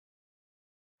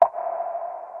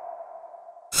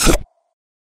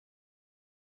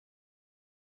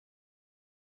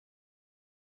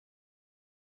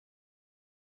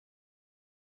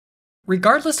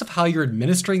Regardless of how you're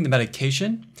administering the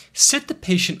medication, sit the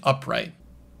patient upright.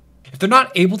 If they're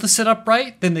not able to sit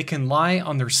upright, then they can lie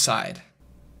on their side.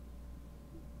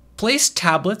 Place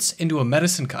tablets into a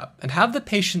medicine cup and have the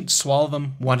patient swallow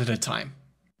them one at a time.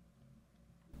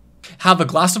 Have a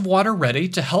glass of water ready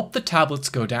to help the tablets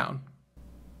go down.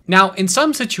 Now, in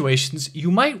some situations,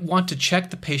 you might want to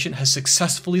check the patient has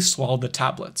successfully swallowed the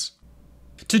tablets.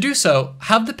 To do so,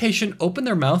 have the patient open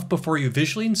their mouth before you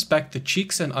visually inspect the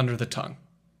cheeks and under the tongue.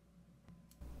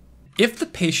 If the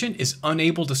patient is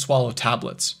unable to swallow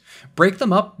tablets, break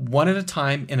them up one at a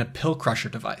time in a pill crusher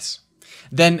device.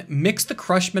 Then mix the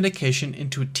crushed medication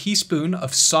into a teaspoon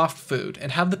of soft food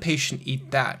and have the patient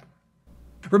eat that.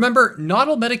 Remember, not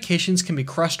all medications can be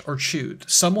crushed or chewed.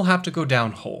 Some will have to go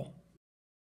down whole.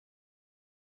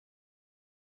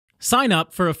 Sign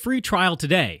up for a free trial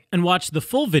today and watch the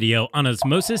full video on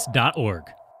osmosis.org.